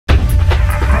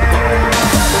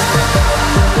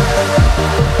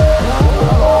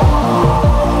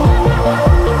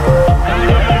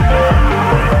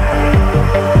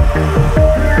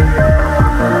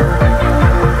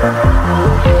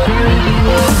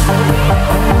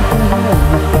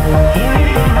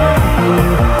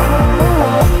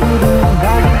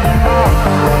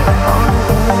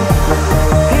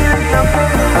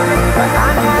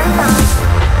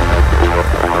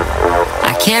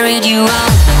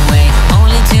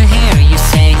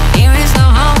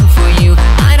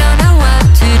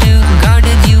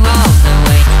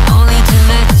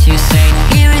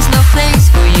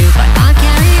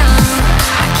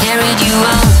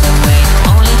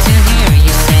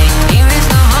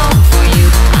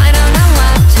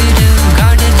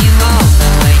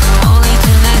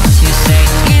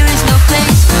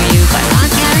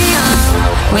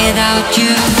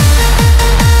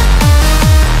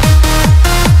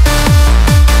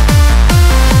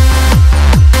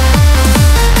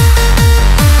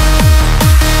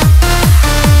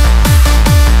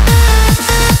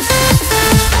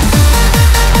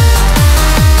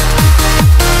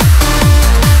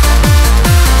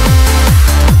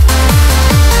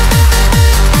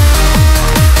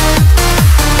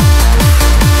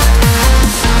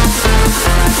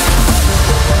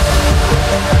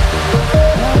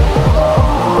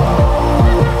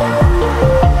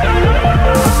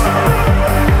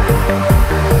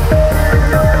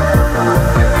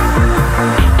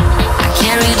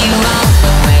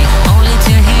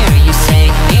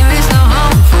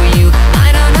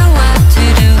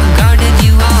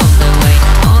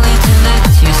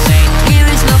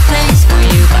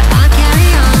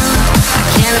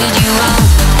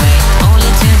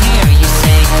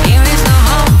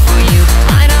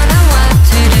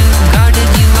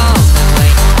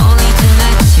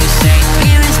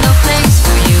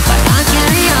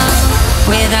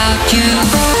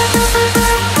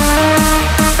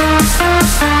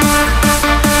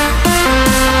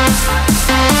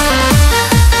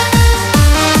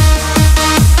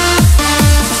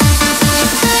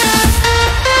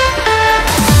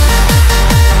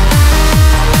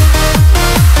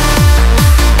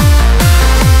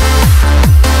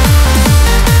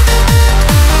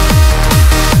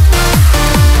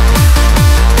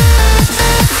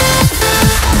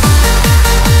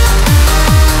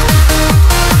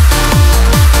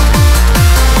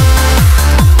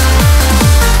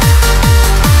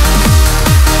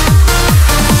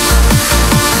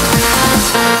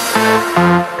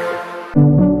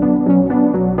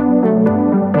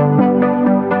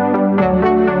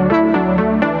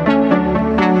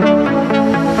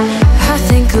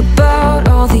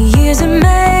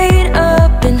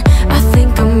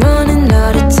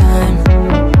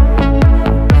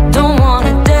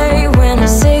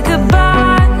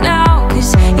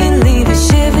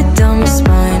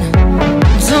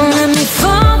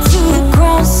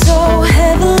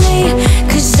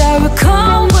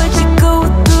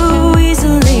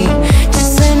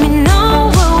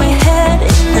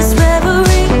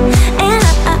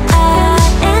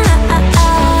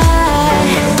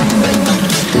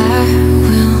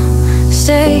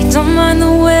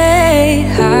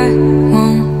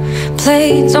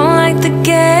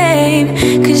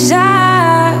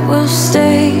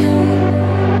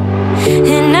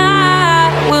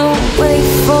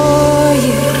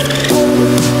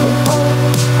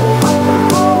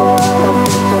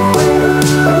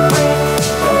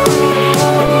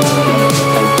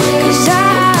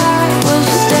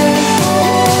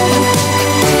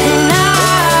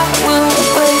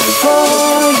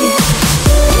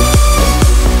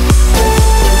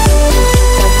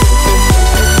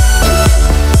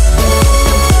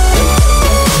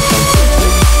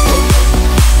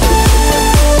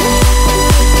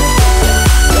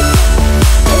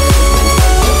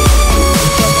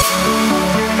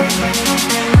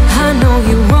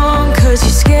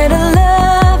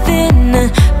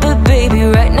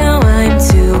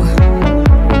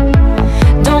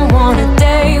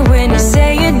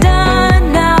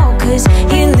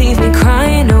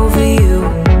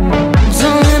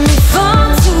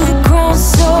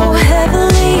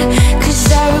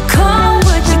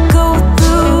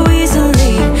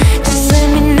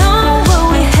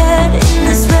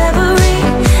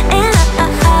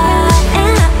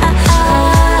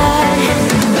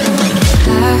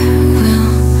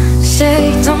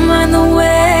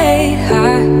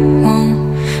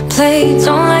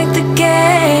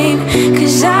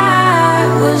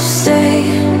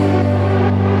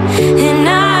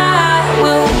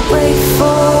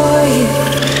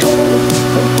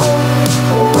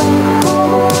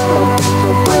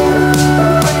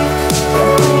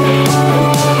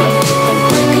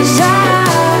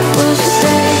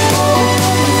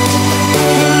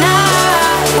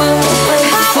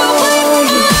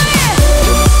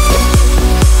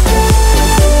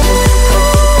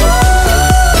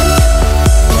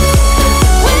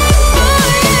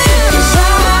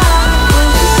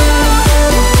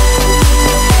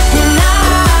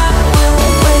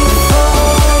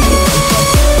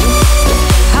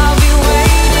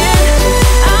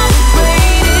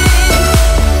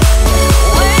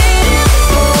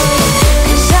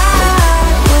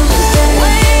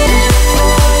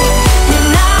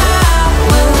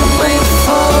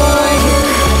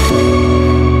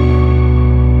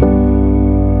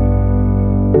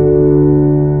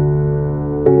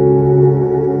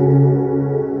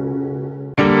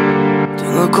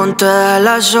todas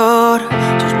las horas.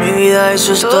 Tú es mi vida y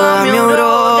sos toda mi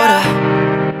aurora.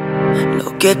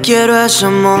 Lo que quiero es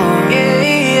amor,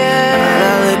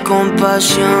 nada de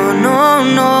compasión. No,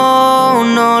 no,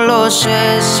 no lo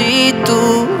sé si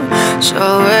tú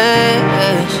sabes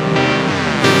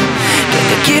que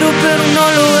te quiero pero no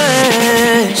lo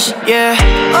ves. Yeah.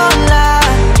 Hola,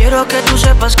 quiero que tú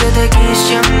sepas que te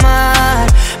quise amar,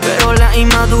 pero la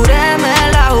inmadurez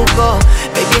me la jugó.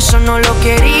 Baby, eso no lo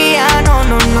quería, no,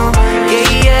 no, no.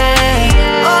 Yeah,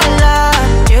 yeah. Hola,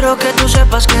 quiero que tú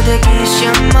sepas que te quise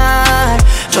amar.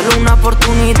 Solo una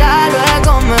oportunidad,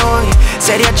 luego me voy.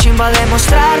 Sería chimba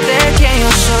demostrarte quién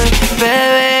yo soy,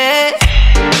 bebé.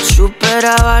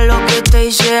 Superaba lo que te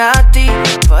hice a ti.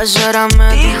 Pasara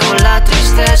me dijo la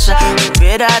tristeza. Si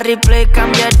hubiera replay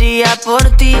cambiaría por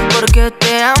ti, porque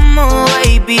te amo,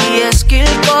 baby. Es que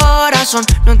el corazón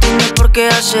no entiende por qué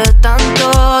hace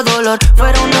tanto dolor.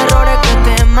 Fueron errores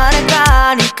que te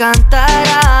marcan y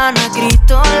cantarán a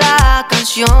grito la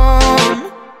canción.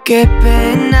 Qué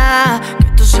pena que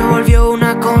esto se volvió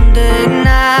una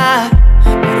condena,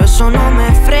 pero eso no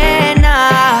me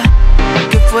frena.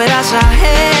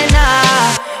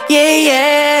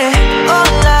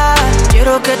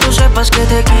 sepas que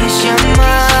te quise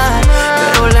amar,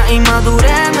 pero la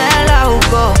inmadurez me la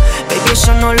jugó. Baby,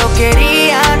 eso no lo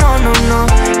quería, no, no, no.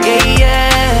 Yeah,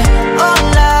 yeah.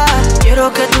 Hola,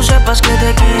 quiero que tú sepas que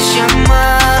te quise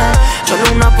amar.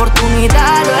 Solo una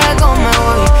oportunidad, luego me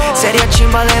voy. Sería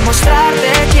chimba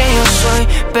demostrarte quién yo soy,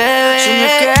 bebé. Soñé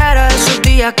que era esos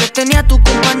días que tenía tu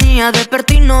compañía.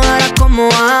 Desperté y no era como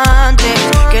antes.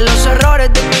 Que los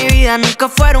errores de mi vida nunca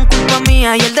fueron culpa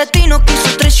mía. Y el destino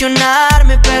quiso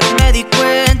traicionarme, pero me di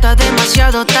cuenta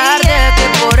demasiado tarde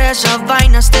que por esas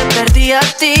vainas te perdí a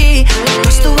ti. No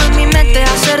estuvo en mi mente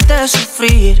hacerte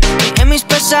sufrir, ni en mis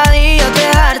pesadillas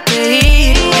dejarte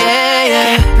ir. Yeah,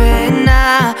 yeah. Qué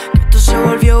pena que esto se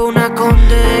volvió una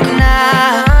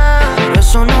condena, pero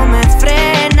eso no me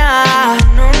frena,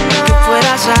 que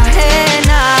fueras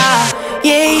ajena.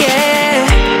 Yeah, yeah.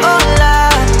 Hola,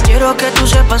 quiero que tú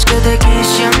sepas que te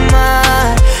quise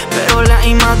amar, pero la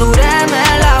inmadurez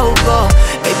me la jugó.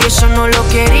 Baby, eso no lo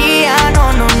quería,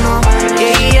 no, no, no.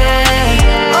 Yeah,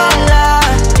 yeah. Hola,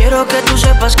 quiero que tú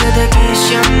sepas que te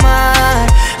quise amar.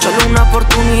 Solo una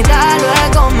oportunidad,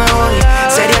 luego me voy.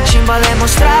 Sería chimba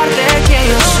demostrarte quién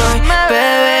yo soy,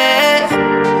 bebé.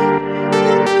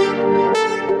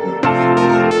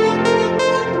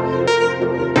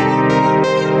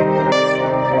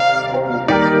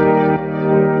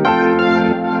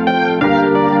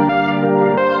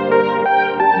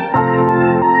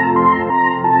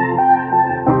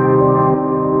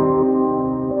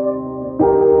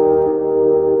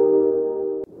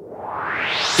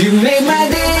 You made my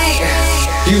day,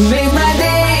 you made my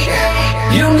day,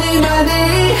 you made my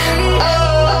day,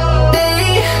 oh,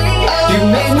 day. You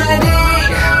made my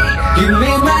day, you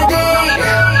made my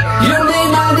day.